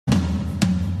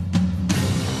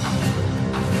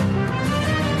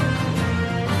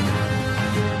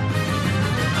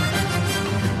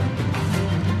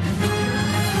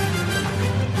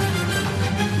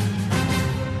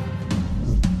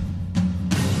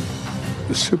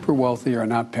The super wealthy are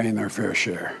not paying their fair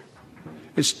share.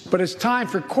 But it's time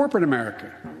for corporate America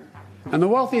and the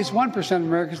wealthiest 1% of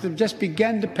Americans to just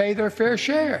begin to pay their fair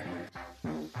share.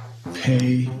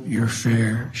 Pay your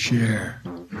fair share.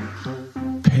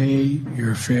 Pay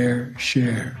your fair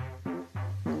share.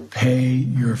 Pay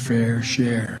your fair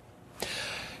share.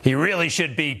 He really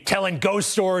should be telling ghost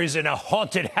stories in a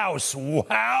haunted house.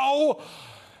 Wow!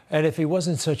 And if he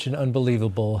wasn't such an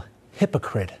unbelievable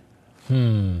hypocrite.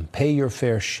 Pay your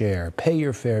fair share. Pay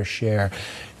your fair share.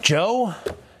 Joe,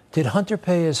 did Hunter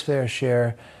pay his fair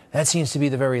share? That seems to be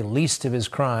the very least of his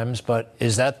crimes, but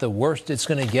is that the worst it's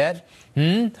going to get?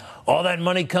 All that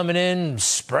money coming in,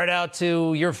 spread out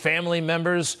to your family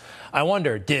members. I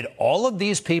wonder, did all of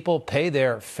these people pay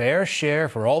their fair share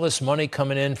for all this money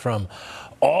coming in from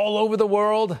all over the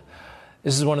world?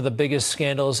 This is one of the biggest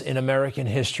scandals in American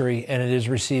history, and it is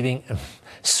receiving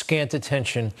scant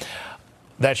attention.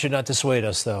 That should not dissuade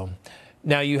us, though.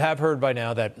 Now, you have heard by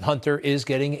now that Hunter is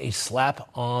getting a slap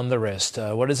on the wrist.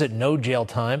 What is it? No jail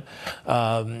time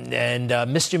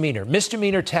and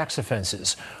misdemeanor tax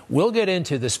offenses. We'll get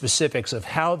into the specifics of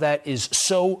how that is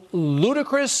so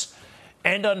ludicrous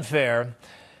and unfair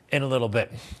in a little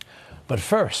bit. But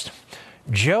first,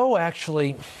 Joe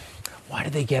actually, why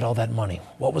did they get all that money?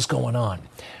 What was going on?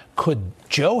 Could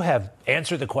Joe have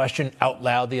answered the question out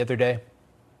loud the other day?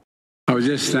 I was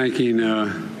just thanking,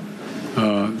 anyway,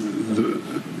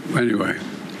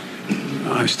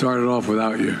 I started off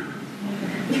without you.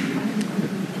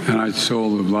 And I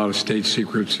sold a lot of state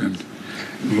secrets and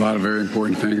a lot of very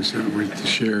important things that we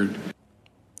shared.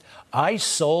 I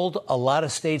sold a lot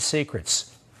of state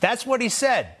secrets. That's what he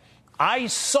said. I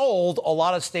sold a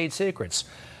lot of state secrets.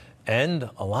 And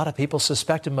a lot of people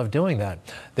suspect him of doing that.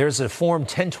 There's a Form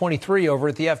 1023 over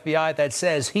at the FBI that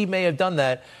says he may have done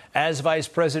that as Vice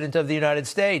President of the United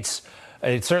States.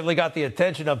 It certainly got the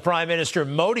attention of Prime Minister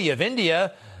Modi of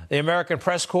India. The American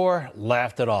Press Corps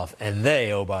laughed it off. And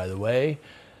they, oh, by the way,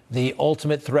 the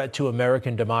ultimate threat to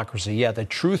American democracy. Yeah, the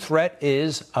true threat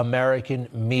is American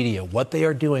media. What they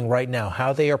are doing right now,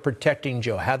 how they are protecting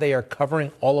Joe, how they are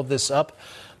covering all of this up,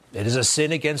 it is a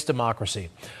sin against democracy.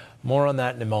 More on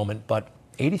that in a moment, but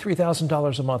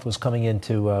 $83,000 a month was coming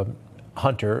into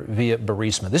Hunter via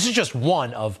Burisma. This is just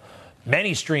one of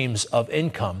many streams of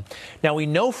income. Now, we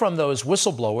know from those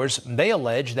whistleblowers, they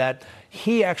allege that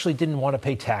he actually didn't want to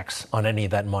pay tax on any of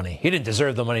that money. He didn't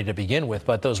deserve the money to begin with,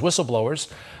 but those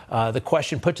whistleblowers, the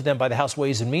question put to them by the House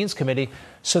Ways and Means Committee,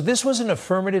 so this was an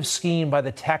affirmative scheme by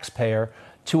the taxpayer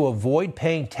to avoid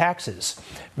paying taxes.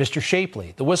 Mr.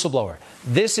 Shapley, the whistleblower,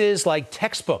 this is like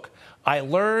textbook. I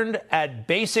learned at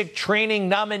basic training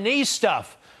nominee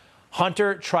stuff.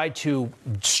 Hunter tried to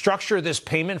structure this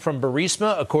payment from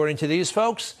Burisma, according to these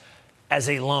folks, as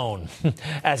a loan.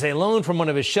 As a loan from one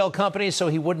of his shell companies so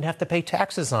he wouldn't have to pay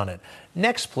taxes on it.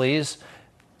 Next, please.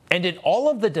 And in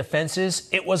all of the defenses,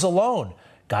 it was a loan.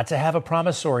 Got to have a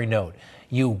promissory note.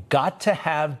 You got to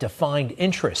have defined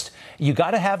interest. You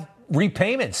got to have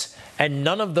repayments. And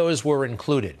none of those were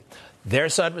included. Their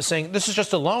side was saying, this is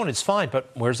just a loan, it's fine,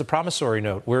 but where's the promissory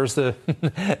note? Where's the...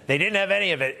 They didn't have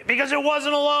any of it because it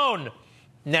wasn't a loan.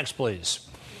 Next, please.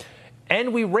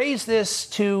 And we raised this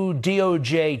to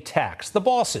DOJ tax, the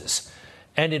bosses.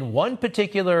 And in one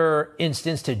particular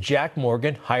instance to Jack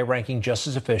Morgan, high-ranking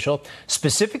justice official,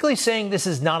 specifically saying this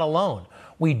is not a loan.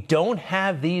 We don't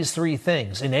have these three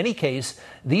things. In any case,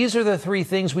 these are the three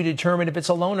things we determine if it's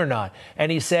a loan or not.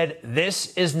 And he said,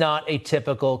 this is not a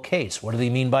typical case. What do they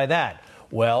mean by that?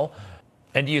 Well,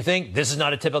 and do you think this is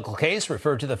not a typical case?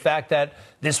 Referred to the fact that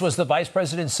this was the vice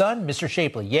president's son, Mr.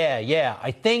 Shapley. Yeah. I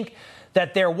think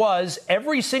that there was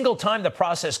every single time the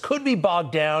process could be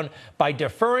bogged down by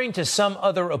deferring to some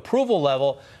other approval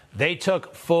level. They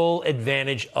took full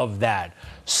advantage of that,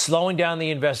 slowing down the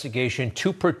investigation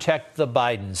to protect the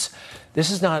Bidens. This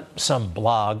is not some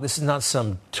blog. This is not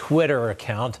some Twitter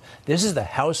account. This is the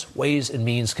House Ways and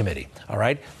Means Committee. All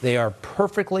right. They are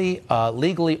perfectly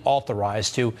legally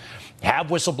authorized to have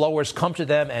whistleblowers come to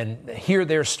them and hear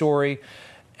their story.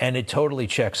 And it totally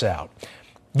checks out.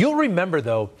 You'll remember,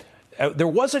 though, there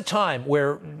was a time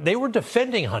where they were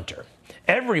defending Hunter.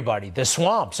 Everybody, the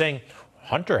swamp, saying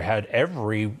Hunter had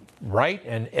every right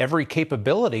and every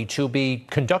capability to be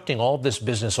conducting all this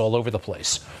business all over the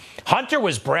place. Hunter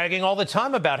was bragging all the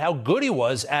time about how good he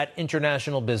was at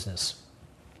international business.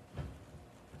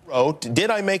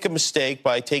 Did I make a mistake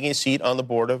by taking a seat on the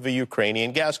board of a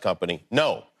Ukrainian gas company?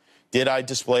 No. Did I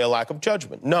display a lack of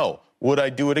judgment? No. Would I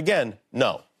do it again?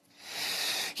 No.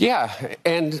 Yeah,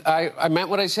 and I meant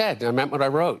what I said. I meant what I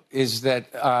wrote, is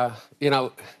that,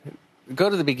 go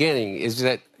to the beginning, is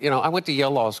that, I went to Yale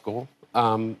Law School.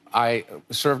 I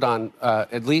served on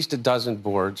at least a dozen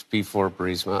boards before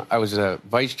Burisma. I was a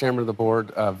vice chairman of the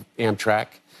board of Amtrak.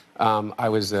 I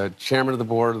was the chairman of the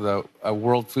board of the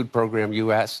World Food Program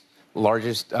U.S.,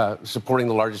 supporting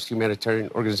the largest humanitarian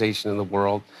organization in the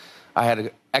world. I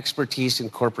had expertise in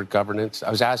corporate governance. I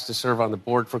was asked to serve on the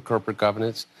board for corporate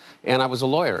governance, and I was a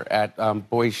lawyer at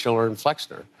Boies, Schiller, and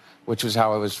Flexner, which was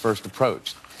how I was first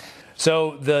approached.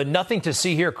 So the nothing to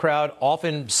see here crowd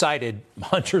often cited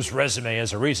Hunter's resume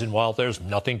as a reason why there's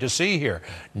nothing to see here,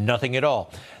 nothing at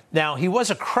all. Now, he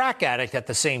was a crack addict at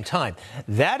the same time.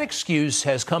 That excuse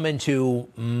has come into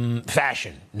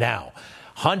fashion now.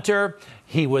 Hunter,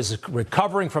 he was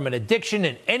recovering from an addiction,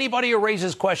 and anybody who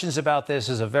raises questions about this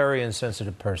is a very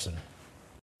insensitive person.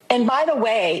 And by the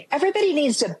way, everybody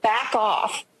needs to back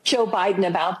off Joe Biden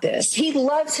about this. He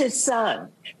loves his son.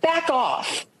 Back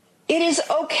off. It is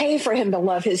okay for him to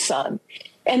love his son,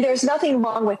 and there's nothing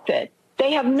wrong with it.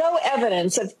 They have no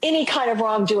evidence of any kind of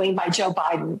wrongdoing by Joe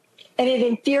Biden, and it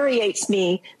infuriates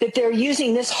me that they're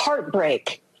using this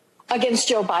heartbreak against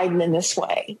Joe Biden in this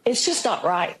way. It's just not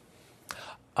right.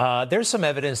 There's some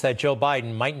evidence that Joe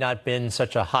Biden might not have been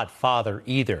such a hot father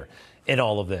either in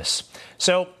all of this.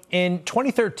 So in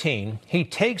 2013, he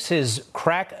takes his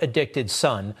crack-addicted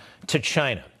son to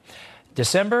China.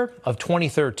 December of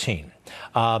 2013.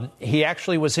 He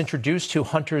actually was introduced to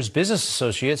Hunter's business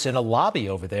associates in a lobby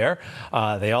over there.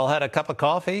 They all had a cup of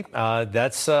coffee.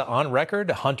 That's on record.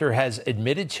 Hunter has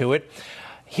admitted to it.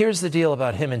 Here's the deal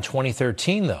about him in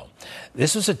 2013, though.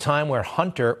 This was a time where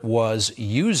Hunter was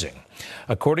using.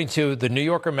 According to the New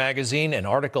Yorker magazine, an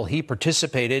article he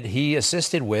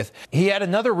assisted with, he had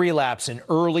another relapse in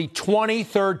early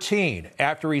 2013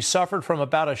 after he suffered from a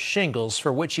bout of shingles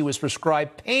for which he was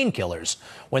prescribed painkillers.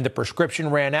 When the prescription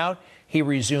ran out, he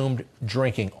resumed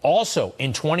drinking. Also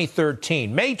in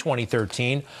 2013, May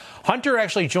 2013, Hunter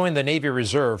actually joined the Navy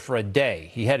Reserve for a day.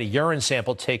 He had a urine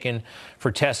sample taken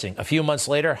for testing. A few months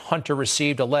later, Hunter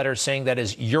received a letter saying that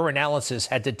his urinalysis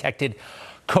had detected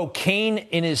cocaine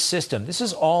in his system. This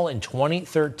is all in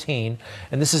 2013,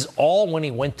 and this is all when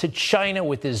he went to China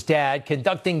with his dad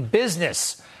conducting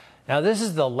business. Now, this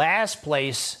is the last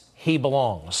place he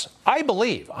belongs. I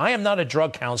believe. I am not a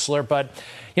drug counselor, but,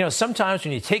 sometimes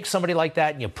when you take somebody like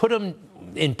that and you put them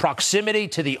in proximity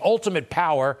to the ultimate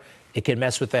power, it can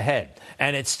mess with the head.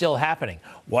 And it's still happening.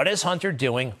 What is Hunter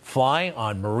doing flying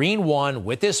on Marine One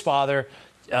with his father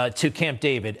to Camp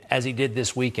David as he did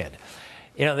this weekend?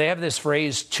 They have this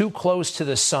phrase, too close to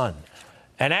the sun.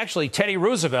 And actually, Teddy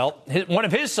Roosevelt, one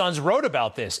of his sons, wrote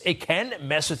about this. It can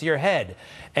mess with your head.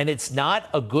 And it's not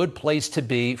a good place to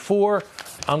be for,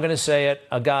 I'm going to say it,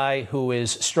 a guy who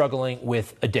is struggling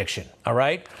with addiction. All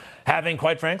right? Having,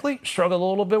 quite frankly, struggled a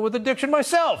little bit with addiction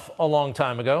myself a long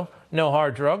time ago. No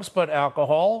hard drugs, but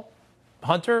alcohol.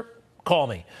 Hunter, call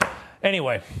me.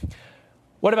 Anyway,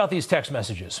 what about these text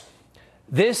messages?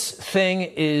 This thing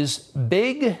is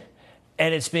big,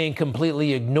 and it's being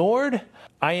completely ignored.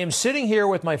 I am sitting here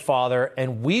with my father,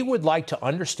 and we would like to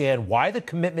understand why the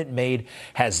commitment made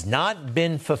has not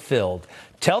been fulfilled.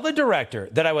 Tell the director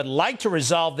that I would like to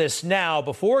resolve this now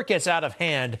before it gets out of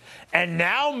hand, and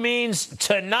now means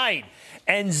tonight.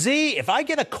 And Z, if I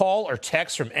get a call or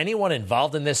text from anyone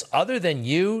involved in this other than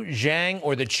you, Zhang,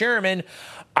 or the chairman,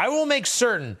 I will make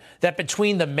certain that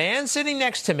between the man sitting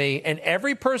next to me and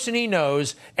every person he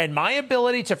knows and my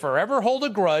ability to forever hold a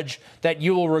grudge, that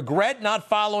you will regret not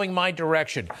following my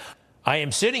direction. I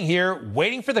am sitting here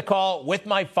waiting for the call with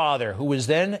my father, who was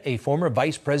then a former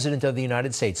vice president of the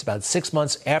United States, about 6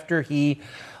 months after he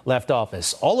left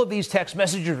office. All of these text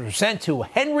messages were sent to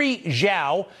Henry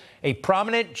Zhao, a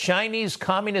prominent Chinese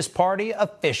Communist Party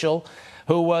official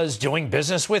who was doing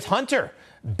business with Hunter.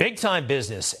 Big time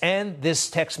business. And this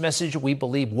text message, we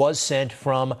believe, was sent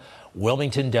from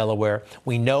Wilmington, Delaware.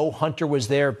 We know Hunter was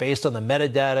there based on the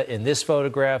metadata in this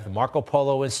photograph. The Marco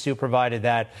Polo Institute provided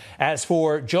that. As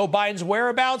for Joe Biden's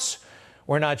whereabouts,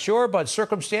 we're not sure, but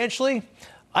circumstantially,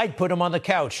 I'd put him on the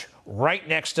couch right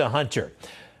next to Hunter.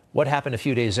 What happened a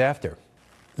few days after?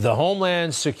 The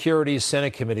Homeland Security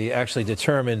Senate Committee actually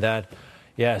determined that,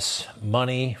 yes,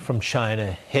 money from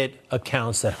China hit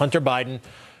accounts that Hunter Biden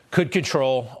could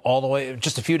control all the way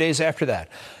just a few days after that.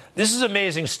 This is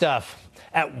amazing stuff.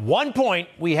 At one point,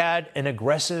 we had an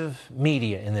aggressive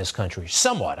media in this country,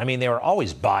 somewhat. I mean, they were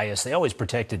always biased. They always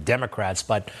protected Democrats.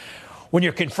 But when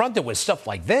you're confronted with stuff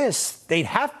like this, they'd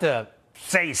have to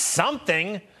say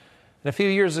something. And a few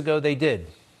years ago, they did.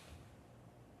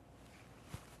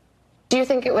 Do you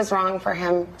think it was wrong for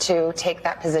him to take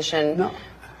that position? No.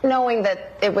 knowing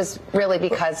that it was really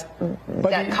because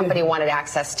that company wanted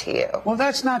access to you. Well,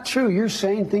 that's not true. You're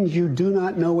saying things you do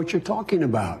not know what you're talking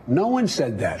about. No one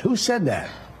said that. Who said that?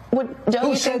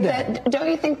 Don't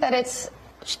you think that it's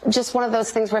just one of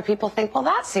those things where people think, well,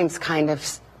 that seems kind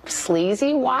of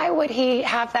sleazy. Why would he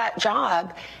have that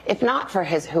job if not for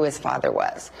who his father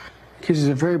was? Because he's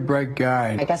a very bright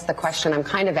guy. I guess the question I'm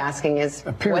kind of asking is,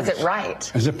 appearance. Was it right?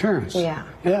 His appearance. Yeah.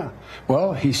 Yeah.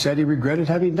 Well, he said he regretted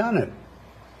having done it.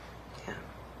 Yeah.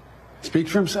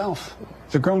 Speaks for himself.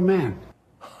 He's a grown man.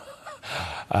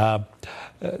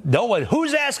 No one.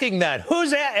 Who's asking that?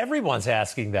 Everyone's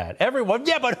asking that. Everyone.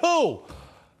 Yeah, but who?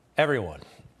 Everyone.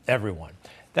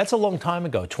 That's a long time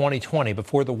ago, 2020,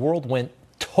 before the world went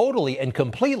totally and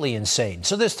completely insane.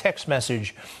 So this text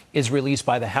message is released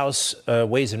by the House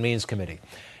Ways and Means Committee.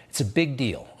 It's a big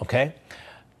deal, okay?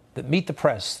 Meet the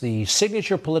Press, the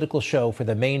signature political show for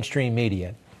the mainstream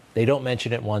media. They don't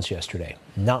mention it once yesterday.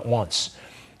 Not once.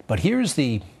 But here's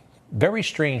the very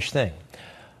strange thing.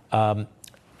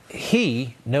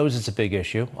 He knows it's a big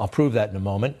issue. I'll prove that in a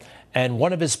moment. And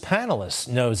one of his panelists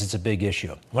knows it's a big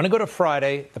issue. I want to go to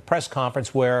Friday, the press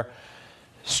conference where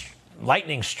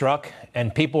lightning struck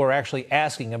and people were actually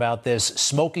asking about this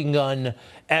smoking gun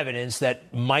evidence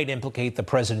that might implicate the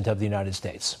president of the United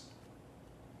States.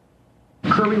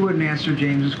 Kirby wouldn't answer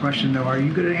James's question, though. Are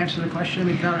you going to answer the question? I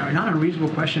mean, not a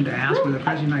reasonable question to ask whether the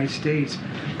President of the United States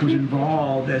was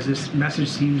involved, as this message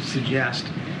seems to suggest,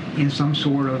 in some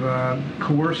sort of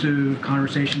coercive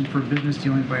conversation for business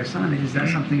dealings by his son. Is that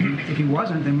something, if he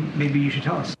wasn't, then maybe you should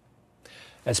tell us.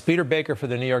 That's Peter Baker for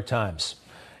the New York Times.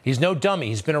 He's no dummy.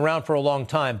 He's been around for a long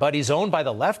time, but he's owned by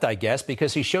the left, I guess,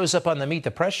 because he shows up on the Meet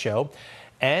the Press show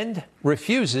and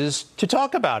refuses to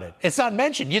talk about it. It's not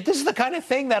mentioned. This is the kind of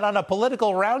thing that on a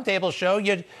political roundtable show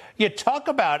you talk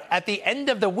about at the end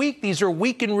of the week. These are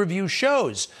week in review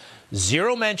shows.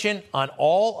 Zero mention on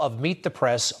all of Meet the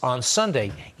Press on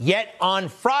Sunday. Yet on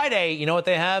Friday, you know what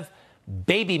they have?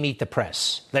 Baby Meet the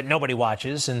Press that nobody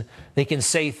watches, and they can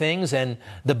say things and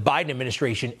the Biden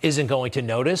administration isn't going to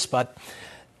notice, but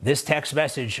this text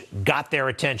message got their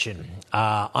attention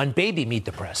on Baby Meet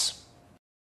the Press.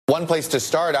 One place to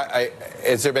start,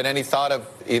 has there been any thought of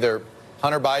either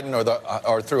Hunter Biden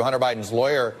or through Hunter Biden's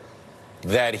lawyer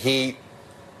that he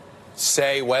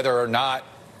say whether or not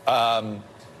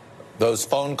those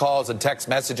phone calls and text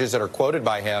messages that are quoted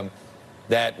by him,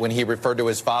 that when he referred to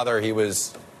his father,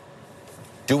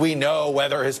 do we know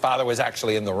whether his father was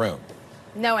actually in the room?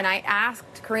 No, and I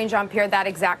asked Karine Jean-Pierre that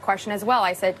exact question as well.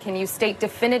 I said, can you state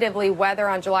definitively whether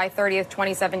on July 30th,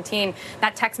 2017,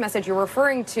 that text message you're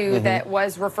referring to that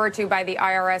was referred to by the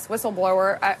IRS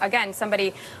whistleblower, again,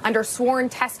 somebody under sworn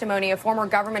testimony, a former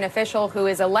government official who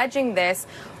is alleging this,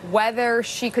 whether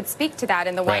she could speak to that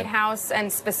in the White House. And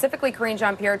specifically, Karine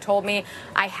Jean-Pierre told me,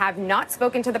 I have not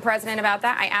spoken to the president about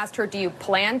that. I asked her, do you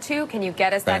plan to? Can you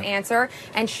get us that answer?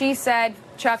 And she said,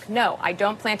 Chuck, no, I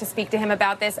don't plan to speak to him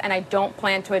about this, and I don't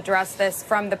plan to address this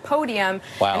from the podium.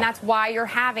 Wow. And that's why you're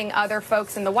having other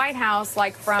folks in the White House,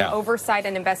 like from Oversight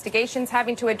and Investigations,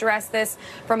 having to address this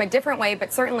from a different way,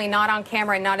 but certainly not on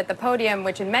camera and not at the podium,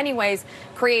 which in many ways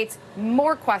creates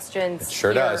more questions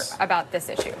about this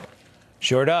issue.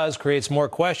 Sure does. Creates more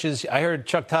questions. I heard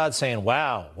Chuck Todd saying,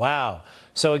 wow.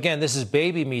 So, again, this is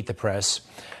Baby Meet the Press.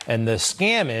 And the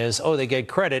scam is, they get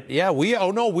credit. Yeah,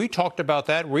 we talked about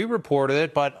that. We reported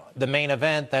it. But the main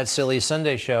event, that silly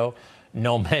Sunday show,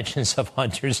 no mentions of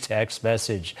Hunter's text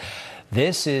message.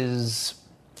 This is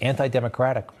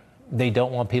anti-democratic. They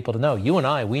don't want people to know. You and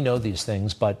I, we know these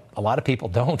things, but a lot of people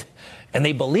don't. And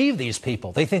they believe these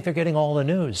people. They think they're getting all the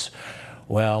news.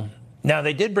 Well, now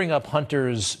they did bring up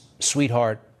Hunter's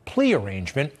sweetheart plea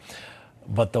arrangement,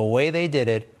 but the way they did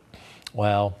it,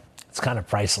 well, it's kind of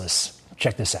priceless.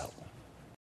 Check this out.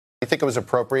 You think it was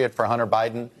appropriate for Hunter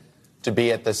Biden to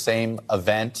be at the same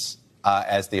event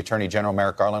as the Attorney General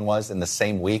Merrick Garland was in the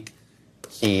same week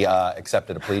he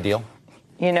accepted a plea deal?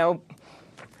 You know,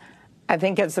 I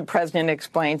think as the president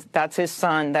explained, that's his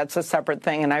son. That's a separate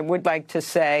thing. And I would like to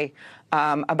say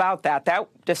about that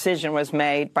decision was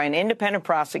made by an independent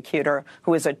prosecutor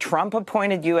who is a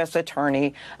Trump-appointed U.S.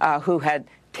 attorney who had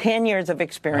 10 years of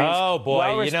experience. Oh,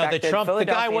 boy. You know, the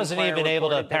guy wasn't even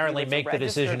able to apparently make the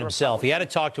decision himself. He had to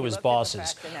talk to his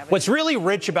bosses. What's really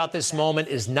rich about this moment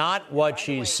is not what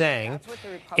she's saying.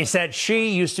 It's that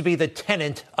she used to be the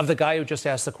tenant of the guy who just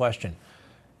asked the question.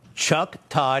 Chuck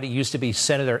Todd used to be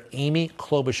Senator Amy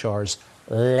Klobuchar's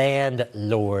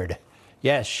landlord.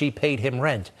 Yes, she paid him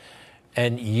rent.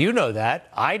 And you know that.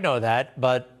 I know that.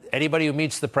 But anybody who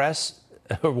meets the press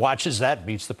or watches that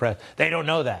meets the press, they don't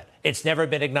know that. It's never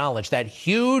been acknowledged. That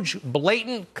huge,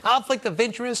 blatant conflict of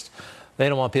interest, They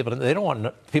don't want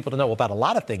people to know about a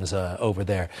lot of things over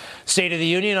there. State of the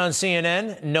Union on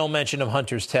CNN, no mention of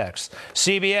Hunter's text.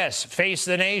 CBS, Face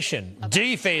the Nation,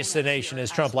 deface the nation, as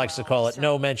Trump likes to call it.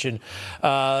 No mention.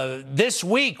 This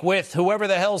week with whoever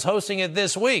the hell's hosting it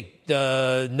this week.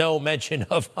 No mention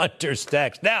of Hunter's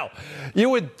text. Now, you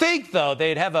would think, though,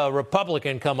 they'd have a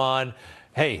Republican come on.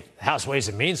 Hey, House Ways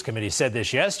and Means Committee said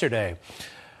this yesterday.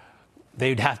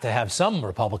 They'd have to have some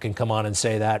Republican come on and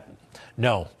say that.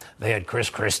 No, they had Chris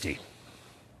Christie.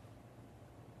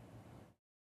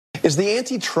 Is the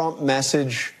anti-Trump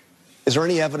message, is there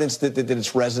any evidence that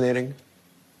it's resonating?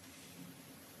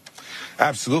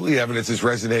 Absolutely, evidence is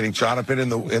resonating, John. I've been in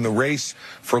the race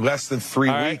for less than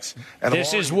 3 weeks. And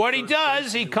this is what he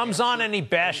does. He comes on and he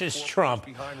bashes Trump.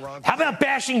 How about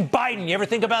bashing Biden? You ever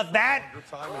think about that?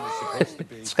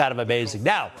 It's kind of amazing.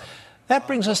 Now, that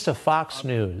brings us to Fox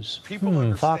News.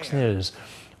 Fox News.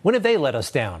 When have they let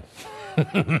us down?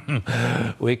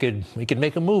 We could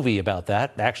make a movie about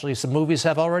that. Actually, some movies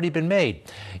have already been made.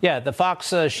 Yeah, the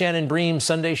Fox Shannon Bream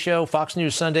Sunday show, Fox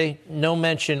News Sunday, no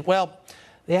mention. Well,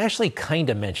 they actually kind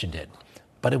of mentioned it,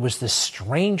 but it was the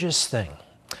strangest thing.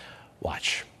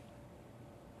 Watch.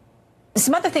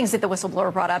 Some other things that the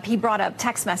whistleblower brought up, he brought up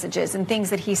text messages and things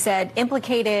that he said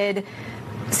implicated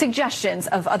suggestions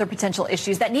of other potential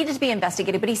issues that needed to be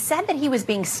investigated, but he said that he was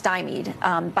being stymied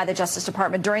by the Justice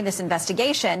Department during this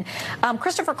investigation.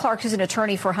 Christopher Clark, who's an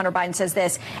attorney for Hunter Biden, says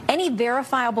this: any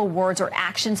verifiable words or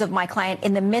actions of my client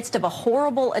in the midst of a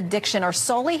horrible addiction are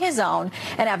solely his own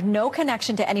and have no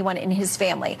connection to anyone in his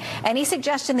family. Any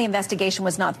suggestion the investigation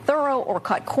was not thorough or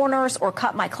cut corners or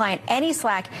cut my client any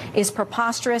slack is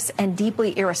preposterous and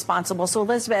deeply irresponsible. So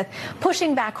Elizabeth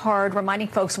pushing back hard, reminding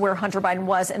folks where Hunter Biden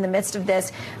was in the midst of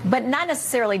this, but not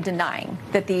necessarily denying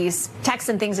that these texts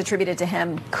and things attributed to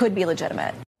him could be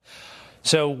legitimate.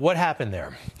 So what happened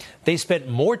there? They spent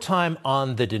more time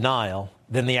on the denial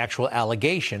than the actual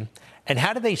allegation. And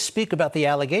how did they speak about the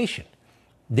allegation?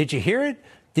 Did you hear it?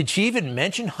 Did she even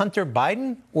mention Hunter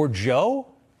Biden or Joe?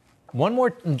 One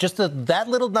more, just that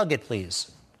little nugget,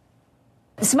 please.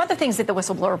 Some other things that the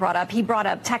whistleblower brought up, he brought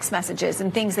up text messages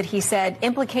and things that he said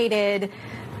implicated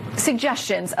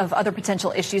suggestions of other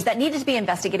potential issues that needed to be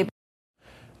investigated.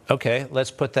 Okay, let's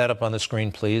put that up on the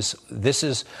screen, please. This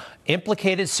is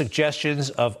implicated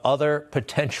suggestions of other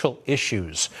potential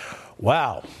issues.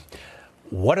 Wow.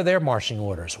 What are their marching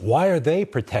orders? Why are they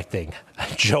protecting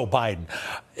Joe Biden?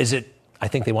 Is it, I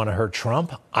think they want to hurt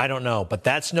Trump? I don't know. But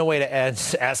that's no way to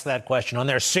ask that question on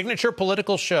their signature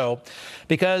political show,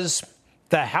 because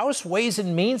the House Ways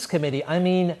and Means Committee,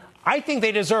 I think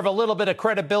they deserve a little bit of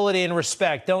credibility and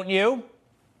respect, don't you?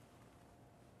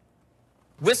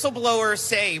 Whistleblowers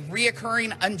say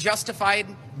reoccurring unjustified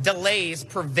delays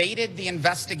pervaded the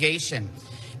investigation,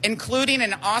 including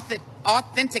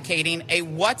authenticating a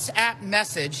WhatsApp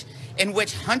message in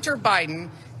which Hunter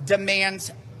Biden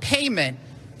demands payment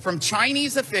from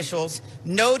Chinese officials,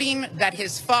 noting that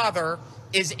his father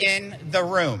is in the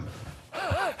room.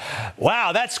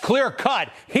 Wow, that's clear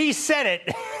cut. He said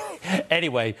it.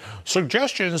 Anyway,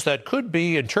 suggestions that could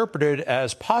be interpreted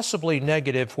as possibly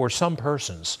negative for some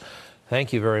persons.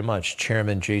 Thank you very much,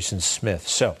 Chairman Jason Smith.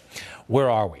 So, where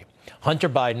are we? Hunter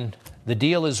Biden, the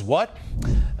deal is what?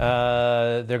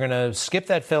 They're going to skip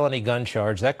that felony gun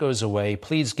charge. That goes away.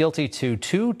 Pleads guilty to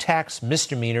 2 tax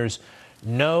misdemeanors.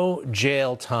 No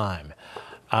jail time.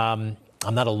 I'm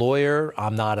not a lawyer.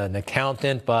 I'm not an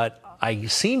accountant, but I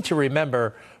seem to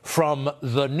remember from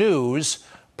the news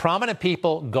prominent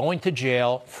people going to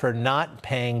jail for not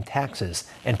paying taxes.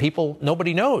 And people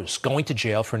nobody knows going to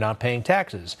jail for not paying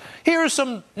taxes. Here are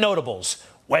some notables.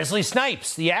 Wesley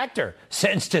Snipes, the actor,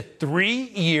 sentenced to 3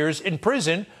 years in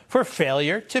prison for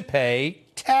failure to pay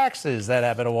taxes. That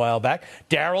happened a while back.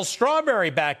 Darryl Strawberry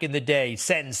back in the day,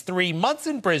 sentenced 3 months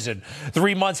in prison,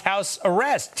 3 months house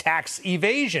arrest, tax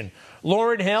evasion.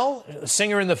 Lauryn Hill,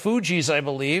 singer in the Fugees, I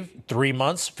believe, 3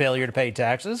 months, failure to pay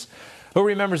taxes. Who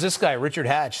remembers this guy? Richard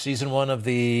Hatch, season 1 of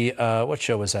the, what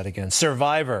show was that again?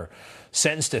 Survivor,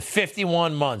 sentenced to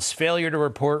 51 months, failure to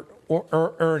report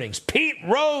earnings. Pete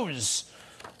Rose,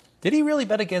 did he really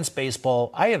bet against baseball?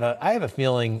 I have a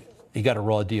feeling he got a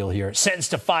raw deal here.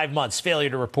 Sentenced to 5 months, failure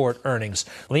to report earnings.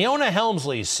 Leona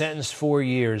Helmsley, sentenced 4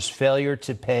 years, failure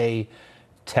to pay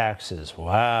taxes.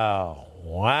 Wow.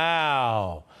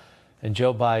 And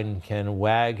Joe Biden can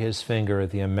wag his finger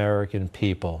at the American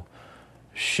people,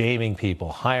 shaming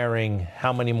people, hiring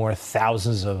how many more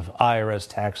thousands of IRS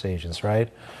tax agents, right?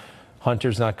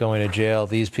 Hunter's not going to jail.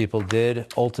 These people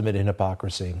did. Ultimate in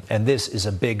hypocrisy. And this is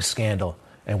a big scandal,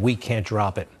 and we can't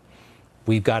drop it.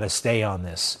 We've got to stay on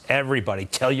this. Everybody,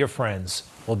 tell your friends.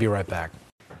 We'll be right back.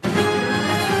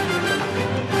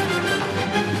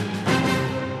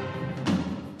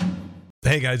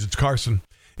 Hey guys, it's Carson.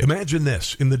 Imagine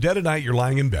this. In the dead of night, you're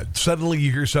lying in bed. Suddenly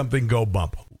you hear something go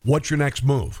bump. What's your next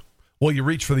move? Well, you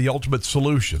reach for the ultimate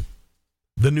solution.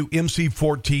 The new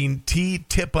MC-14T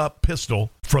tip-up pistol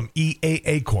from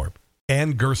EAA Corp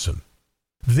and Gerson.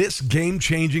 This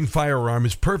game-changing firearm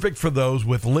is perfect for those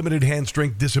with limited hand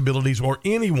strength disabilities or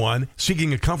anyone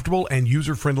seeking a comfortable and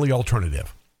user-friendly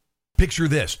alternative. Picture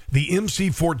this. The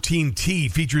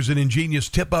MC-14T features an ingenious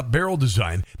tip-up barrel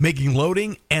design, making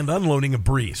loading and unloading a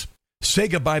breeze. Say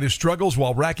goodbye to struggles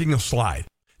while racking a slide.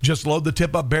 Just load the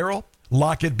tip-up barrel,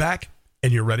 lock it back,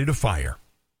 and you're ready to fire.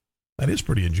 That is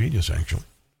pretty ingenious, actually.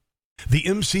 The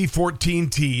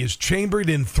MC-14T is chambered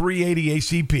in .380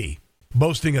 ACP,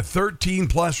 boasting a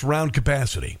 13-plus round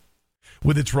capacity.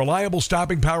 With its reliable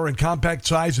stopping power and compact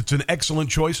size, it's an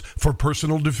excellent choice for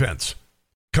personal defense.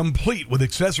 Complete with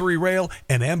accessory rail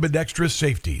and ambidextrous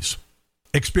safeties.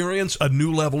 Experience a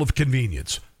new level of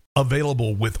convenience.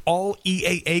 Available with all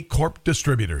EAA Corp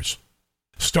distributors.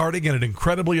 Starting at an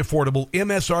incredibly affordable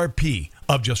MSRP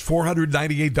of just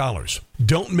 $498.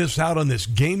 Don't miss out on this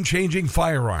game-changing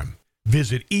firearm.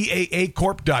 Visit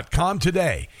EAAcorp.com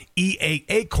today.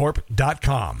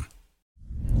 EAAcorp.com.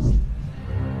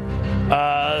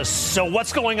 So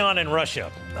what's going on in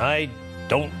Russia? I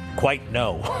don't quite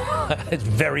know. It's a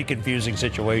very confusing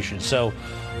situation. So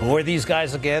who are these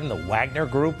guys again? The Wagner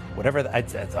Group? Whatever.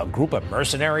 A group of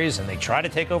mercenaries, and they try to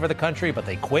take over the country, but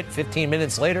they quit 15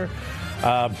 minutes later.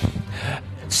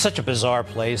 Such a bizarre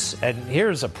place. And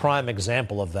here's a prime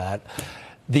example of that.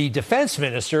 The defense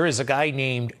minister is a guy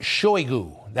named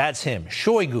Shoigu. That's him,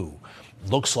 Shoigu.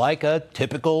 Looks like a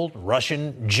typical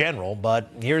Russian general, but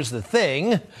here's the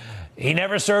thing. He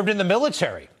never served in the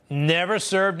military. Never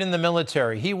served in the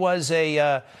military. He was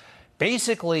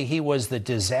basically he was the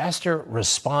disaster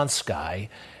response guy.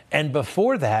 And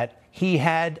before that, he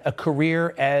had a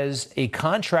career as a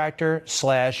contractor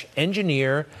 /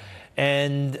 engineer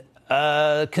and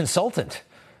consultant.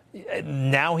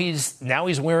 Now he's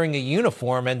wearing a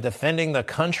uniform and defending the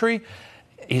country.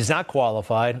 He's not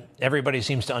qualified. Everybody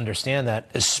seems to understand that,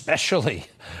 especially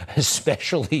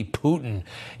Putin.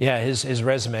 Yeah, his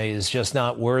resume is just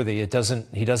not worthy. He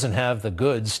doesn't have the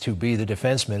goods to be the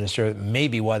defense minister.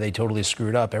 Maybe why they totally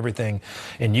screwed up everything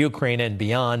in Ukraine and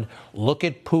beyond. Look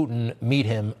at Putin meet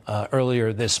him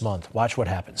earlier this month. Watch what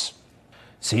happens.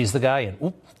 Sees the guy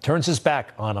and turns his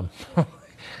back on him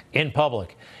in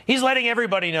public. He's letting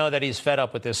everybody know that he's fed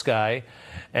up with this guy,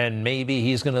 and maybe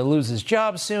he's going to lose his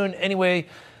job soon. Anyway,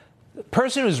 the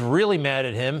person who's really mad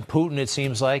at him, Putin, it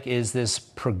seems like, is this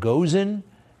Prigozhin.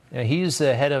 He's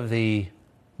the head of the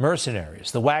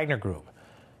mercenaries, the Wagner Group,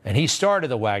 and he started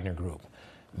the Wagner Group.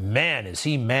 Man, is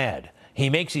he mad. He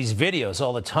makes these videos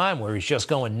all the time where he's just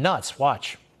going nuts.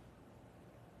 Watch.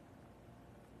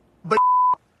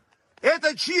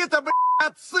 Это чьи-то,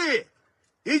 отцы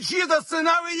и чьи-то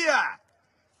сыновья.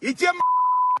 И те,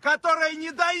 которые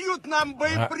не дают нам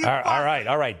боеприпасы.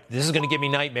 All right. This is going to give me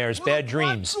nightmares, bad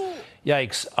dreams.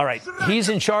 Yikes. All right. He's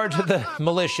in charge of the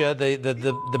militia,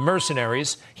 the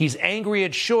mercenaries. He's angry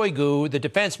at Shoigu, the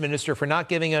defense minister, for not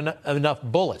giving enough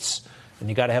bullets. And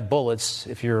you got to have bullets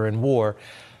if you're in war.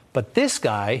 But this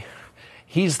guy,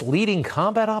 he's leading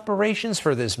combat operations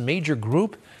for this major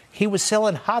group. He was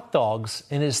selling hot dogs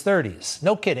in his 30s.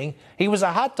 No kidding. He was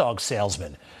a hot dog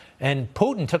salesman. And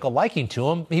Putin took a liking to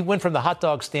him. He went from the hot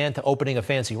dog stand to opening a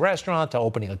fancy restaurant to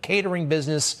opening a catering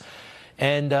business.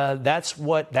 And that's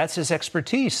his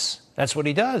expertise. That's what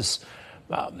he does.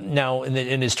 Now,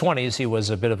 in his 20s, he was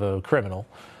a bit of a criminal,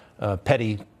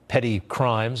 petty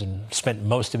crimes, and spent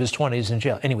most of his 20s in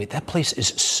jail. Anyway, that place is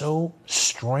so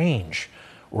strange,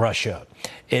 Russia.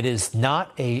 It is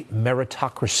not a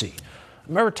meritocracy.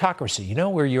 Meritocracy,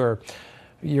 where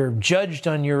you're judged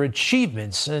on your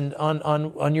achievements and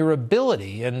on your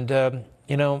ability. And,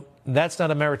 that's not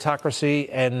a meritocracy.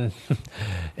 And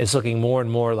it's looking more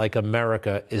and more like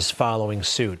America is following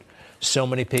suit. So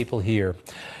many people here,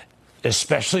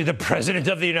 especially the President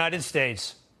of the United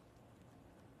States.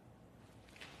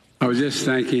 I was just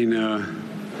thanking,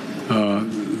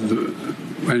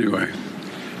 anyway,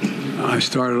 I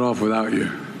started off without you.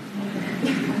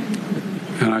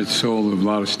 And I sold a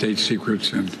lot of state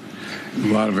secrets and a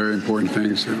lot of very important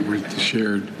things that we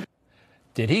shared.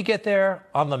 Did he get there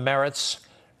on the merits?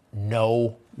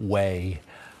 No way.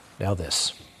 Now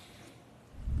this.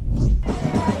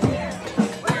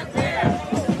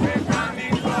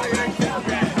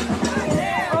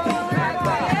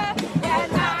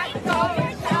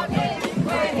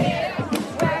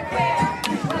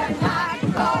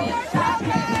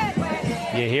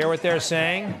 You hear what they're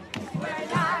saying?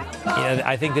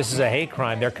 I think this is a hate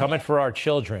crime. They're coming for our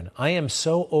children. I am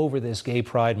so over this Gay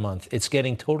Pride Month. It's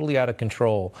getting totally out of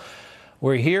control.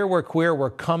 We're here, we're queer, we're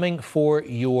coming for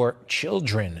your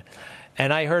children.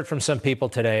 And I heard from some people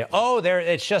today,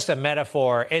 it's just a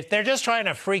metaphor. They're just trying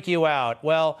to freak you out.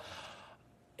 Well,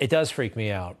 it does freak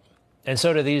me out. And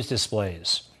so do these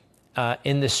displays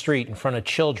in the street in front of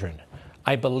children.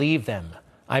 I believe them.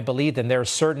 There are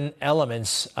certain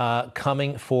elements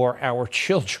coming for our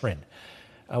children.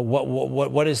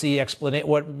 What is the explanation?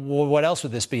 What else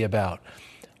would this be about?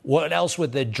 What else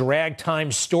would the drag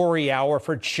time story hour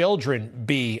for children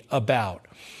be about?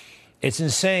 It's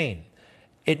insane.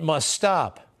 It must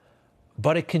stop.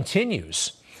 But it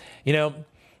continues. I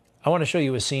want to show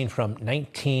you a scene from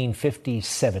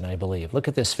 1957, I believe. Look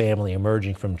at this family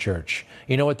emerging from church.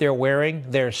 You know what they're wearing?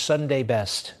 Their Sunday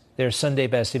best. Their Sunday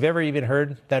best. Have you ever even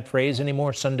heard that phrase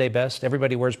anymore, Sunday best?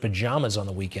 Everybody wears pajamas on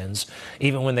the weekends,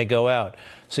 even when they go out.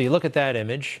 So you look at that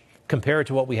image, compare it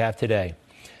to what we have today.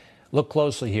 Look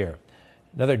closely here.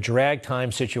 Another drag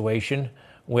time situation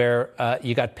where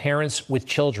you got parents with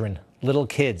children, little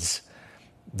kids.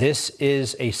 This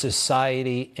is a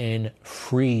society in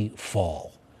free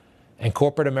fall. And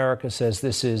corporate America says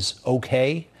this is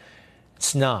okay.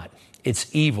 It's not.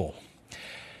 It's evil.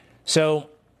 So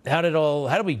how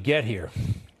did we get here?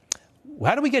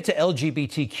 How do we get to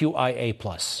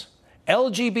LGBTQIA+?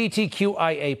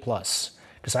 LGBTQIA+.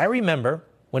 Because I remember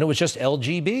when it was just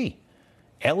LGB.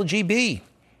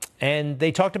 And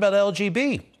they talked about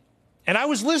LGB. And I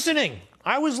was listening.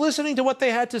 To what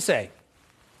they had to say.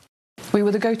 We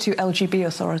were the go-to LGB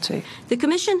authority. The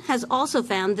Commission has also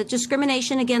found that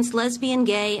discrimination against lesbian,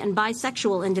 gay, and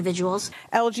bisexual individuals.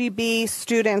 LGB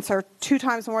students are 2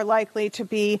 times more likely to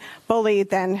be bullied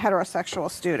than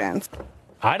heterosexual students.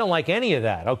 I don't like any of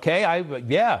that, okay?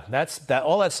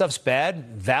 All that stuff's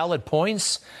bad, valid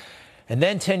points. And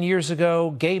then 10 years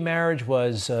ago, gay marriage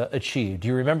was achieved. Do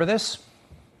you remember this?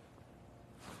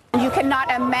 You cannot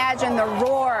imagine the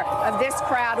roar of this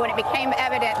crowd when it became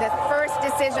evident the first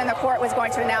decision the court was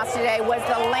going to announce today was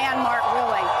the landmark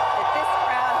ruling that this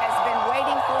crowd has been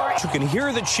waiting for. You can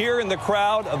hear the cheer in the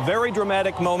crowd, a very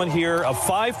dramatic moment here, a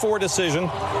 5-4 decision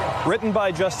written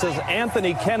by Justice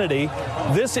Anthony Kennedy.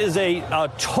 This is a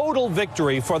total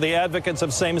victory for the advocates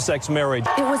of same-sex marriage.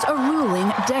 It was a ruling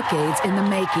decades in the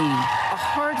making. A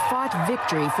hard-fought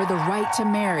victory for the right to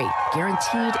marry,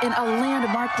 guaranteed in a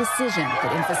landmark decision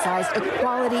that emphasized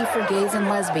equality for gays and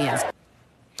lesbians.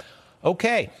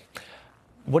 Okay,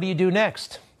 what do you do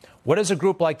next? What does a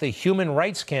group like the Human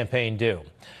Rights Campaign do?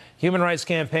 Human Rights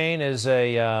Campaign is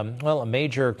a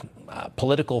major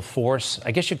political force.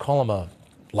 I guess you'd call them a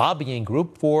lobbying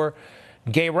group for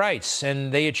gay rights,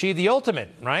 and they achieved the ultimate,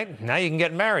 right? Now you can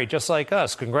get married just like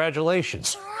us.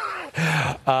 Congratulations.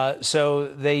 So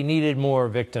they needed more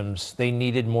victims. They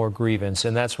needed more grievance.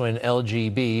 And that's when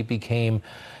LGB became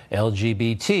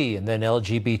LGBT, and then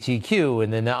LGBTQ,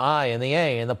 and then the I and the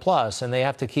A and the plus. And they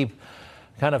have to keep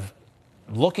kind of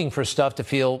looking for stuff to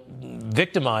feel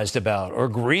victimized about or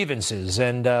grievances.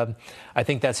 And I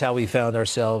think that's how we found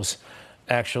ourselves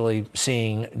actually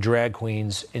seeing drag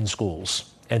queens in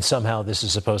schools. And somehow this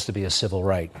is supposed to be a civil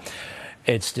right.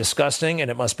 It's disgusting, and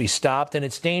it must be stopped, and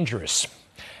it's dangerous.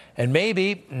 And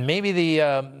maybe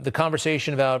the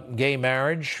conversation about gay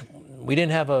marriage, we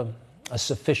didn't have a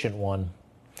sufficient one.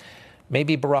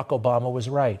 Maybe Barack Obama was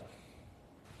right.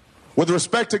 With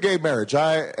respect to gay marriage,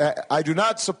 I do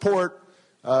not support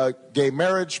gay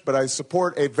marriage, but I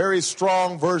support a very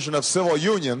strong version of civil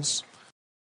unions.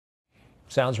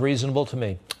 Sounds reasonable to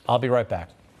me. I'll be right back.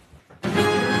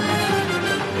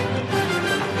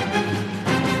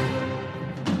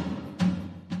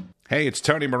 Hey, it's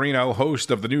Tony Marino,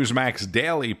 host of the Newsmax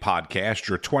Daily Podcast,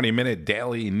 your 20-minute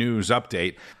daily news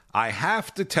update. I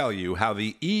have to tell you how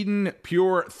the Eden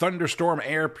Pure Thunderstorm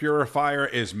Air Purifier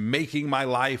is making my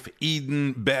life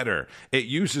Eden better. It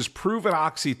uses proven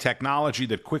oxy technology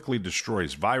that quickly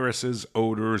destroys viruses,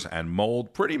 odors, and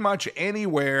mold pretty much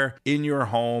anywhere in your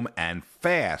home and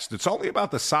fast. It's only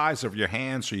about the size of your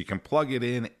hand, so you can plug it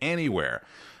in anywhere.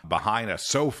 Behind a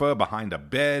sofa, behind a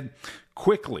bed.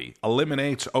 Quickly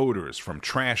eliminates odors from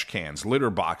trash cans, litter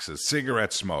boxes,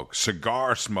 cigarette smoke,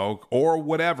 cigar smoke, or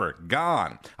whatever.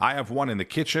 Gone. I have one in the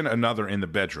kitchen, another in the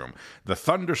bedroom. The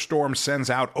Thunderstorm sends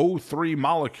out O3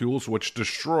 molecules which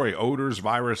destroy odors,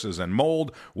 viruses, and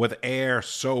mold with air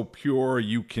so pure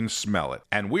you can smell it.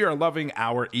 And we are loving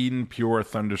our Eden Pure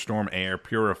Thunderstorm Air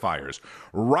Purifiers.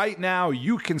 Right now,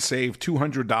 you can save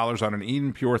 $200 on an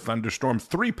Eden Pure Thunderstorm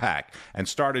 3-pack and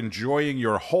start enjoying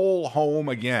your whole home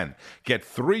again. Get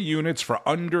 3 units for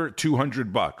under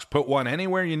 $200. Put one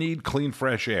anywhere you need clean,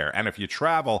 fresh air. And if you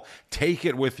travel, take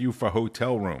it with you for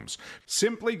hotel rooms.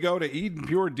 Simply go to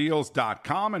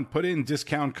EdenPureDeals.com and put in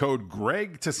discount code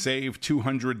GREG to save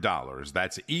 $200.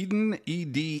 That's Eden,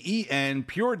 EDEN,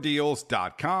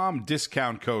 PureDeals.com,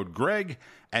 discount code GREG,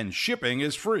 and shipping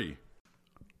is free.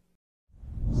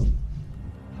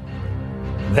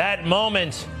 That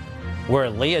moment where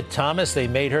Leah Thomas, they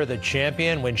made her the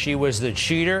champion when she was the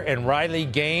cheater, and Riley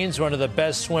Gaines, one of the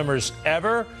best swimmers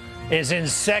ever, is in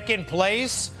second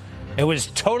place. It was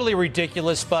totally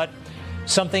ridiculous, but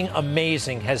something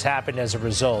amazing has happened as a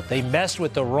result. They messed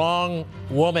with the wrong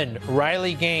woman,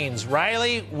 Riley Gaines.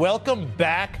 Riley, welcome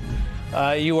back.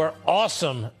 You were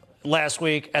awesome last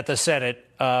week at the Senate.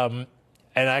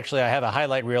 And actually, I have a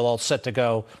highlight reel all set to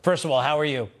go. First of all, how are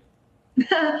you?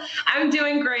 I'm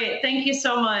doing great. Thank you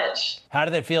so much. How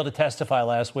did it feel to testify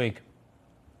last week?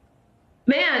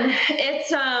 Man,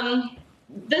 it's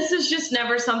this is just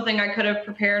never something I could have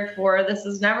prepared for. This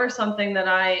is never something that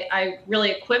I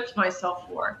really equipped myself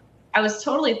for. I was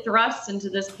totally thrust into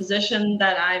this position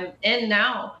that I'm in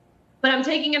now. But I'm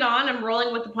taking it on, I'm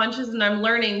rolling with the punches, and I'm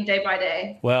learning day by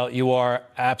day. Well, you are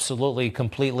absolutely,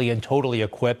 completely, and totally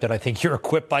equipped, and I think you're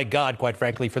equipped by God, quite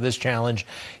frankly, for this challenge.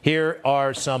 Here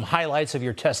are some highlights of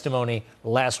your testimony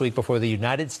last week before the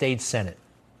United States Senate.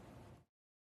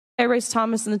 I raced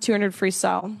Thomas in the 200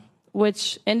 freestyle,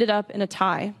 which ended up in a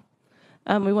tie.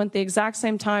 We went the exact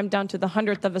same time down to the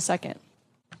 100th of a second.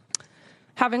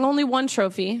 Having only one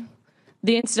trophy,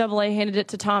 the NCAA handed it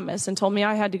to Thomas and told me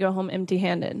I had to go home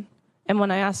empty-handed. And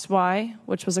when I asked why,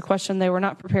 which was a question they were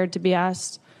not prepared to be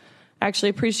asked, I actually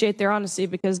appreciate their honesty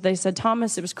because they said,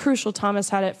 Thomas, it was crucial Thomas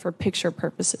had it for picture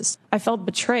purposes. I felt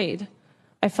betrayed.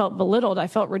 I felt belittled. I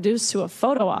felt reduced to a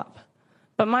photo op.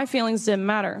 But my feelings didn't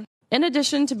matter. In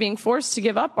addition to being forced to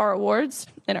give up our awards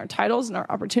and our titles and our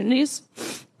opportunities,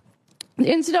 the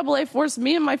NCAA forced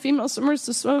me and my female swimmers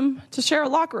to share a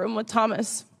locker room with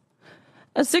Thomas,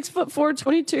 a 6'4",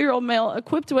 22-year-old male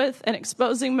equipped with and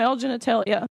exposing male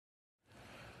genitalia.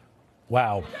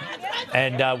 Wow.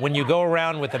 And when you go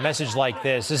around with a message like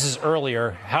this is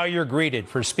earlier, how you're greeted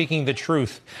for speaking the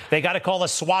truth. They got to call a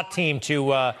SWAT team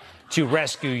to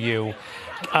rescue you.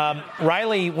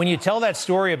 Riley, when you tell that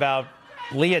story about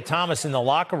Leah Thomas in the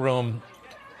locker room,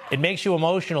 it makes you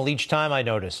emotional each time, I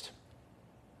noticed.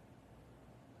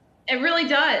 It really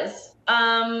does.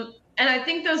 And I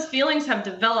think those feelings have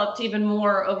developed even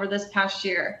more over this past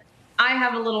year. I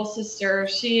have a little sister.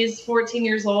 She's 14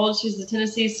 years old. She's the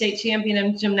Tennessee state champion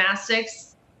in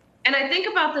gymnastics. And I think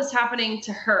about this happening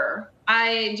to her.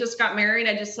 I just got married.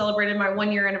 I just celebrated my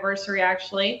 1-year anniversary,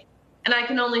 actually. And I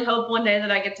can only hope one day that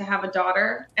I get to have a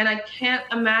daughter. And I can't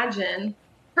imagine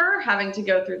her having to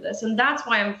go through this. And that's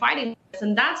why I'm fighting this.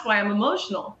 And that's why I'm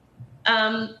emotional.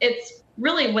 It's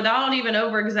really, without even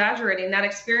over-exaggerating, that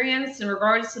experience in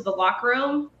regards to the locker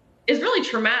room is really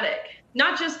traumatic.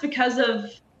 Not just because of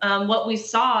what we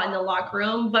saw in the locker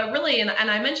room, but really, and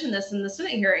I mentioned this in the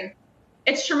Senate hearing,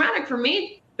 it's traumatic for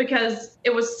me because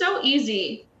it was so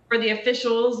easy for the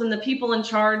officials and the people in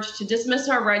charge to dismiss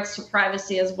our rights to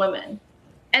privacy as women.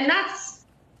 And that's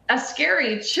a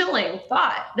scary, chilling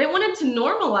thought. They wanted to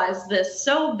normalize this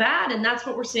so bad, and that's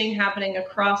what we're seeing happening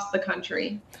across the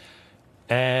country.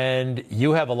 And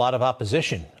you have a lot of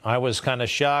opposition. I was kind of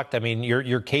shocked. I mean,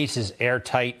 your case is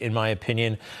airtight, in my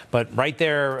opinion. But right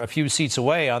there, a few seats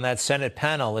away on that Senate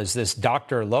panel is this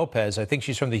Dr. Lopez. I think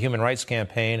she's from the Human Rights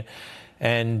Campaign.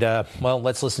 And, well,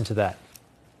 let's listen to that.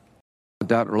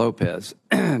 Dr. Lopez,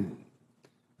 do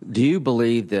you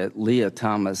believe that Leah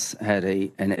Thomas had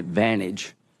an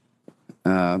advantage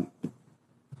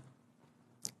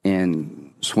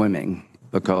in swimming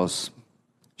because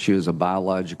she was a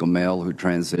biological male who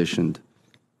transitioned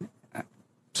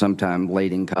sometime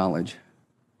late in college?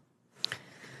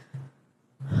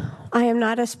 I am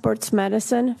not a sports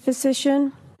medicine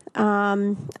physician.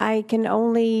 I can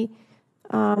only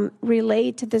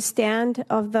relate to the stand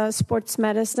of the Sports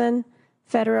Medicine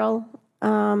Federal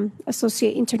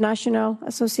International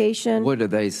Association. What do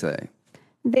they say?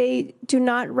 They do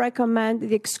not recommend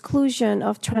the exclusion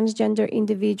of transgender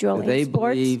individuals in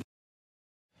sports.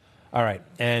 All right.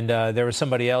 And there was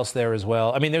somebody else there as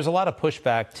well. I mean, there's a lot of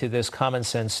pushback to this common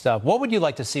sense stuff. What would you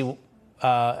like to see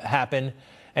happen?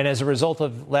 And as a result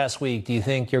of last week, do you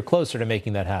think you're closer to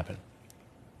making that happen?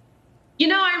 You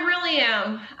know, I really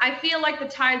am. I feel like the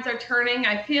tides are turning.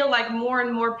 I feel like more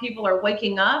and more people are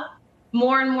waking up.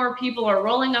 More and more people are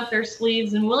rolling up their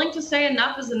sleeves and willing to say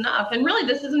enough is enough. And really,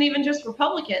 this isn't even just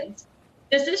Republicans.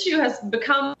 this issue has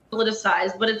become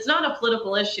politicized, but it's not a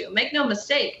political issue. Make no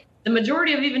mistake, the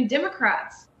majority of even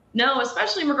Democrats know,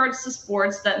 especially in regards to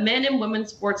sports, that men and women's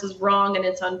sports is wrong and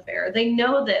it's unfair. They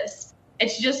know this.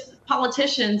 It's just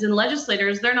politicians and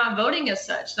legislators, they're not voting as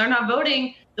such. They're not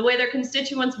voting the way their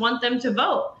constituents want them to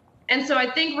vote. And so I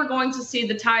think we're going to see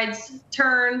the tides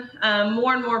turn.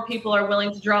 More and more people are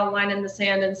willing to draw a line in the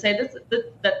sand and say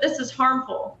that this is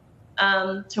harmful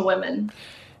to women.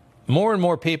 More and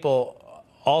more people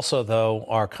also, though,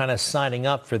 are kind of signing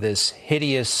up for this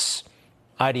hideous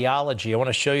ideology. I want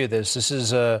to show you this. This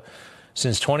is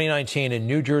since 2019 in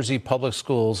New Jersey public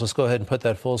schools. Let's go ahead and put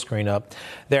that full screen up.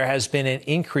 There has been an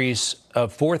increase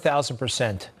of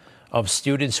 4,000% of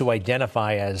students who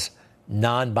identify as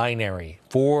non-binary.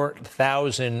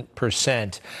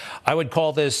 4,000%. I would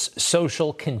call this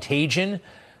social contagion.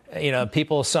 You know,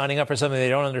 people signing up for something they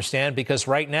don't understand, because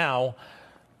right now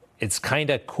it's kind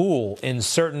of cool in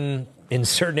certain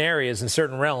areas, in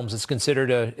certain realms. It's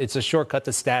considered it's a shortcut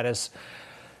to status.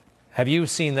 Have you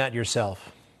seen that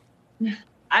yourself?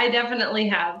 I definitely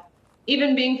have.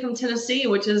 Even being from Tennessee,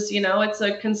 which is, it's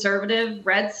a conservative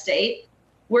red state,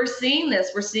 we're seeing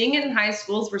this. We're seeing it in high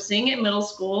schools. We're seeing it in middle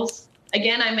schools.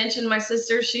 Again, I mentioned my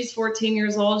sister. She's 14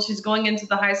 years old. She's going into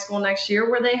the high school next year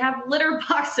where they have litter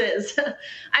boxes.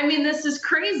 I mean, this is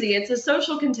crazy. It's a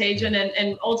social contagion.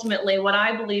 And ultimately, what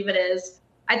I believe it is,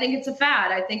 I think it's a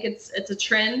fad. I think it's a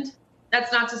trend.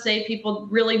 That's not to say people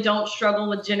really don't struggle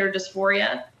with gender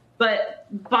dysphoria. But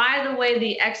by the way,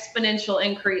 the exponential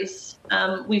increase,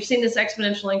 we've seen this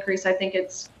exponential increase. I think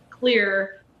it's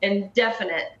clear and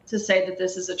definite to say that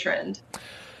this is a trend.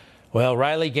 Well,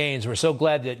 Riley Gaines, we're so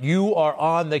glad that you are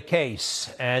on the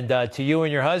case. And to you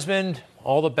and your husband,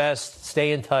 all the best.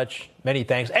 Stay in touch. Many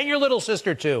thanks. And your little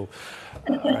sister, too.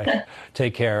 All right.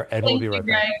 Take care, and we'll be right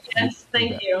back. Yes,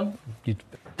 thank you.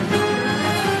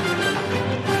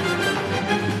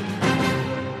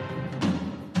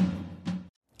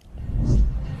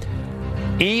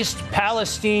 East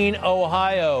Palestine,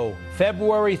 Ohio,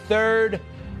 February 3rd,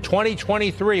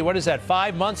 2023. What is that,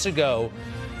 5 months ago?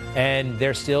 And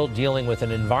they're still dealing with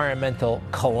an environmental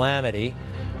calamity.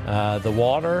 The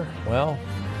water, well,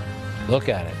 look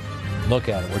at it. Look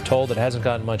at it. We're told it hasn't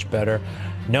gotten much better.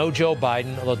 No Joe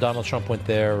Biden, although Donald Trump went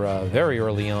there very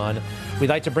early on. We'd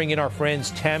like to bring in our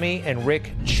friends Tammy and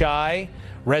Rick Chai,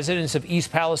 residents of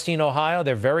East Palestine, Ohio.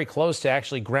 They're very close to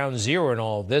actually ground zero in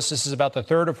all of this. This is about the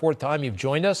third or fourth time you've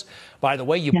joined us. By the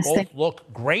way, you both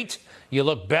look great. You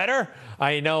look better.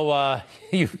 I know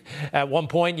you at one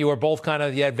point you were both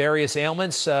you had various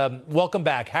ailments. Welcome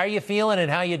back. How are you feeling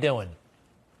and how you doing?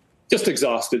 Just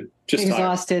exhausted. Just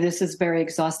exhausted. Tired. This is very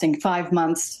exhausting. 5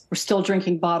 months. We're still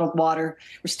drinking bottled water.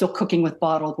 We're still cooking with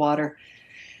bottled water.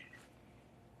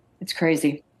 It's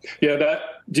crazy. Yeah,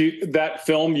 that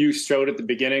film you showed at the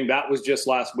beginning, that was just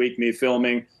last week, me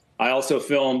filming. I also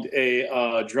filmed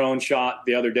a drone shot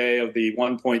the other day of the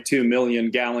 1.2 million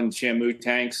gallon Shamu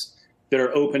tanks that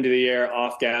are open to the air,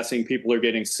 off-gassing. People are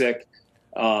getting sick.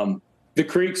 The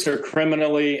creeks are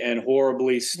criminally and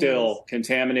horribly still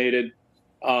contaminated.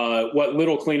 What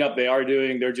little cleanup they are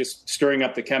doing, they're just stirring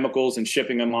up the chemicals and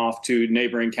shipping them off to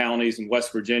neighboring counties in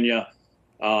West Virginia.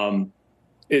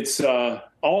 It's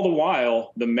all the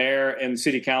while, the mayor and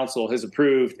city council has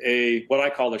approved what I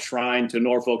call a shrine to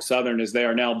Norfolk Southern, as they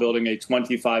are now building a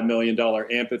 $25 million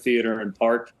amphitheater and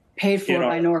park. Paid for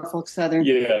by Norfolk Southern.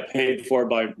 Yeah, paid for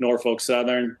by Norfolk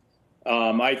Southern.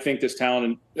 I think this town,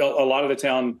 and a lot of the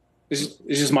town, is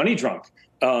just money drunk.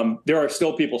 There are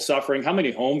still people suffering. How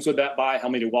many homes would that buy? How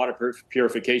many water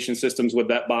purification systems would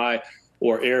that buy?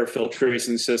 Or air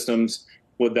filtration systems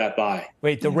would that buy?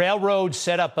 Wait, the railroad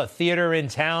set up a theater in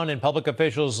town, and public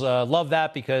officials love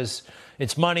that because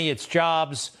it's money, it's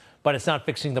jobs, but it's not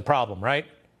fixing the problem, right?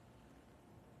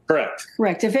 Correct.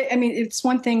 It's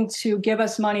one thing to give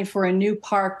us money for a new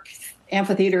park,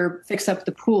 amphitheater, fix up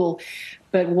the pool,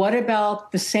 but what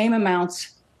about the same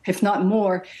amounts, if not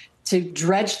more, to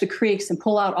dredge the creeks and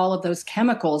pull out all of those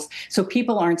chemicals so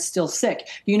people aren't still sick?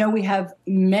 You know, we have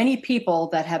many people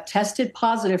that have tested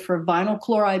positive for vinyl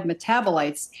chloride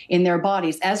metabolites in their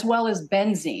bodies, as well as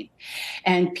benzene.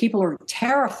 And people are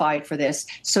terrified for this.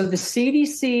 So the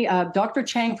CDC, Dr.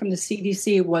 Chang from the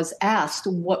CDC was asked,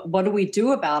 what do we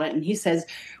do about it? And he says,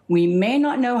 we may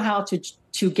not know how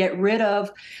to get rid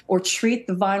of or treat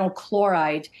the vinyl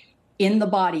chloride in the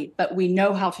body, but we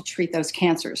know how to treat those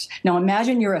cancers. Now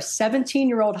imagine you're a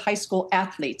 17-year-old high school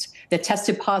athlete that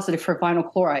tested positive for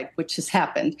vinyl chloride, which has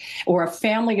happened, or a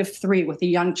family of 3 with a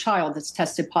young child that's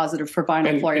tested positive for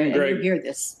vinyl chloride, and you hear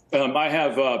this. I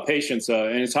have patients,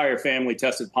 an entire family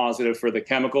tested positive for the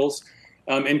chemicals.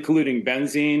 including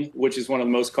benzene, which is one of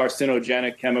the most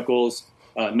carcinogenic chemicals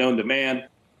known to man.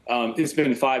 It's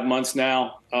been 5 months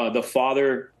now. The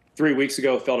father, 3 weeks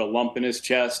ago, felt a lump in his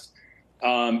chest.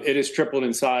 It has tripled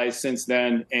in size since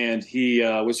then, and he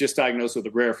was just diagnosed with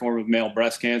a rare form of male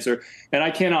breast cancer. And I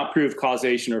cannot prove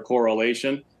causation or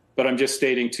correlation, but I'm just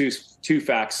stating two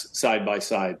facts side by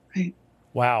side. Right.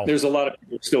 Wow. There's a lot of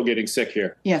people still getting sick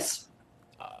here. Yes.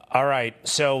 All right.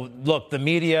 So, look, the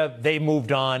media, they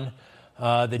moved on.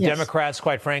 The Democrats,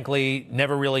 quite frankly,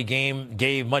 never really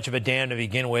gave much of a damn to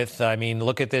begin with. I mean,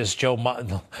 look at this.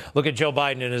 Look at Joe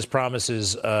Biden and his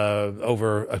promises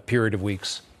over a period of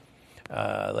weeks.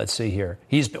 Let's see here.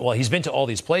 He's been to all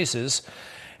these places.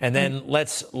 And then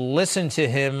let's listen to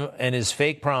him and his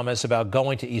fake promise about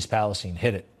going to East Palestine.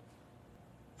 Hit it.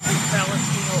 East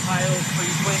Palestine, Ohio. Are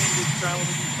you planning to travel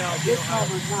to East Palestine, Ohio? This time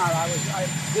not. I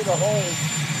did a whole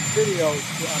video.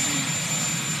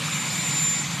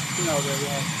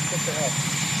 What the hell?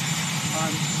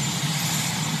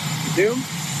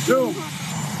 Zoom.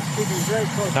 Very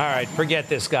close. All right, forget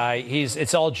this guy.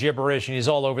 It's all gibberish, and he's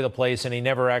all over the place, and he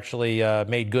never actually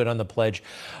made good on the pledge.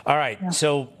 All right,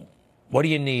 so what do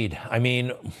you need? I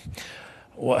mean,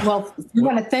 Well, we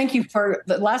want to thank you for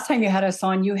the last time you had us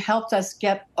on. You helped us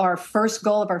get our first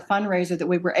goal of our fundraiser, that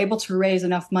we were able to raise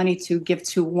enough money to give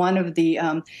to one of the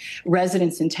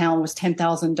residents in town, was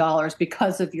 $10,000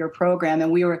 because of your program.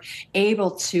 And we were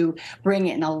able to bring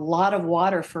in a lot of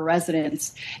water for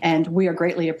residents, and we are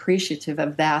greatly appreciative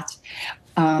of that.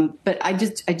 But I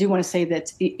do want to say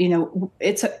that,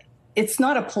 it's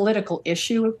not a political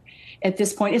issue. At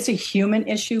this point, it's a human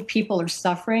issue. People are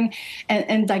suffering,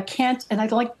 and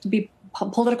I'd like to be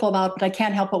political about it, but I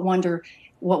can't help but wonder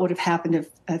what would have happened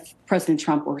if President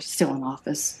Trump were still in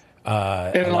office.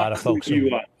 A lot of folks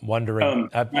are wondering.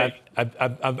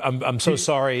 I'm so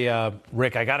sorry,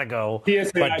 Rick. I gotta go.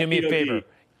 But do me a favor.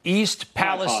 East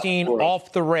Palestine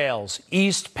off the rails.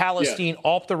 East Palestine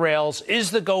off the rails is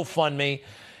the GoFundMe.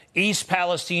 East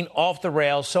Palestine off the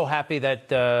rails. So happy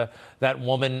that that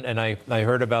woman, and I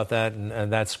heard about that,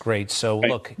 and that's great. So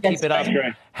look, keep it up,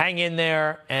 hang in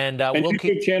there, and we'll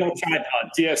keep channel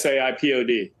Tripod,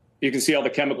 TSAIPOD. You can see all the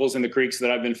chemicals in the creeks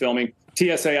that I've been filming.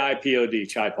 TSAIPOD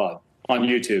Tripod on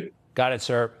YouTube. Got it,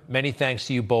 sir. Many thanks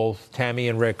to you both, Tammy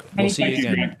and Rick. We'll see you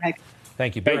again.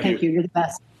 Thank you. Thank you. You're the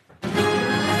best.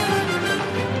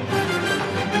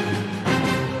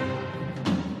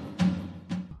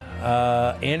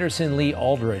 Anderson Lee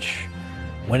Aldrich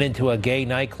went into a gay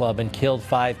nightclub and killed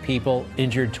 5 people,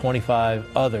 injured 25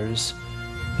 others.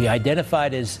 He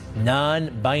identified as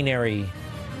non-binary.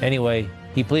 Anyway,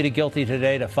 he pleaded guilty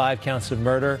today to 5 counts of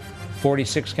murder,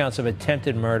 46 counts of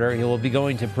attempted murder. He will be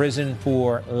going to prison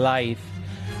for life.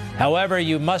 However,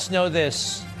 you must know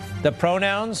this. The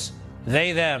pronouns,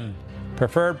 they, them.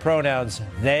 Preferred pronouns,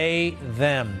 they,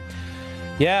 them.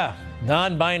 Yeah,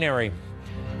 non-binary.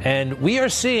 And we are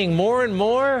seeing more and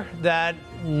more that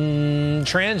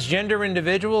transgender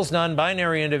individuals,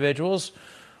 non-binary individuals,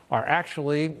 are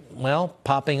actually,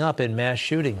 popping up in mass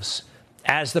shootings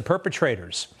as the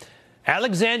perpetrators.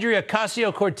 Alexandria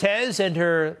Ocasio-Cortez and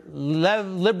her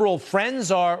liberal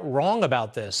friends are wrong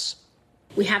about this.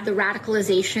 We have the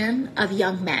radicalization of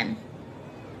young men.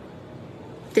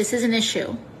 This is an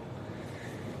issue.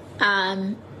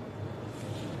 Young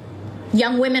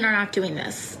women are not doing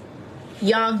this.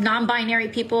 Young non-binary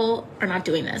people are not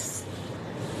doing this.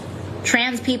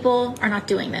 Trans people are not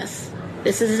doing this.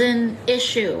 This is an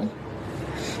issue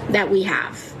that we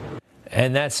have.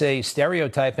 And that's a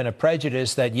stereotype and a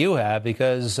prejudice that you have,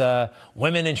 because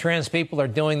women and trans people are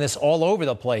doing this all over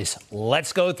the place.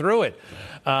 Let's go through it.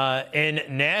 In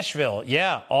Nashville,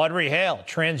 Audrey Hale,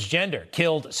 transgender,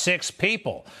 killed 6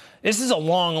 people. This is a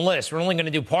long list. We're only going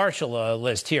to do partial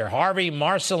list here. Harvey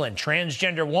Marcelin,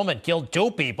 transgender woman, killed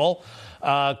 2 people.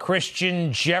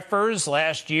 Christian Jeffers,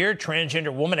 last year,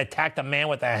 transgender woman attacked a man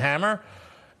with a hammer.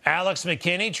 Alex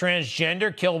McKinney,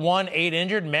 transgender, killed 1, 8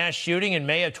 injured, mass shooting in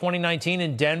May of 2019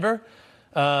 in Denver.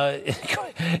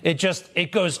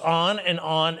 It goes on and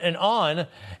on and on.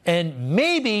 And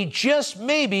maybe, just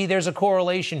maybe, there's a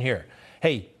correlation here.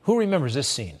 Hey, who remembers this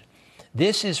scene?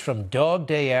 This is from Dog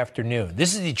Day Afternoon.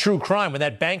 This is the true crime when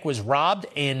that bank was robbed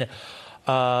in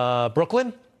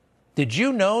Brooklyn. Did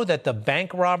you know that the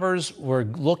bank robbers were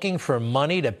looking for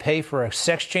money to pay for a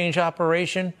sex change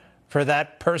operation for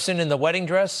that person in the wedding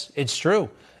dress? It's true.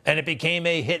 And it became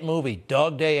a hit movie,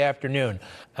 Dog Day Afternoon,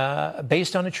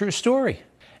 based on a true story.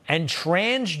 And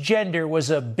transgender was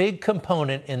a big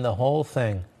component in the whole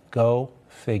thing. Go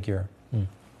figure.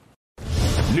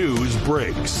 News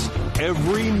breaks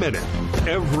every minute,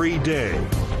 every day.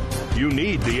 You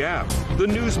need the app, the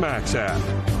Newsmax app.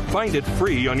 Find it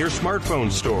free on your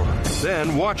smartphone store.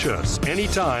 Then watch us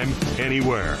anytime,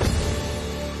 anywhere.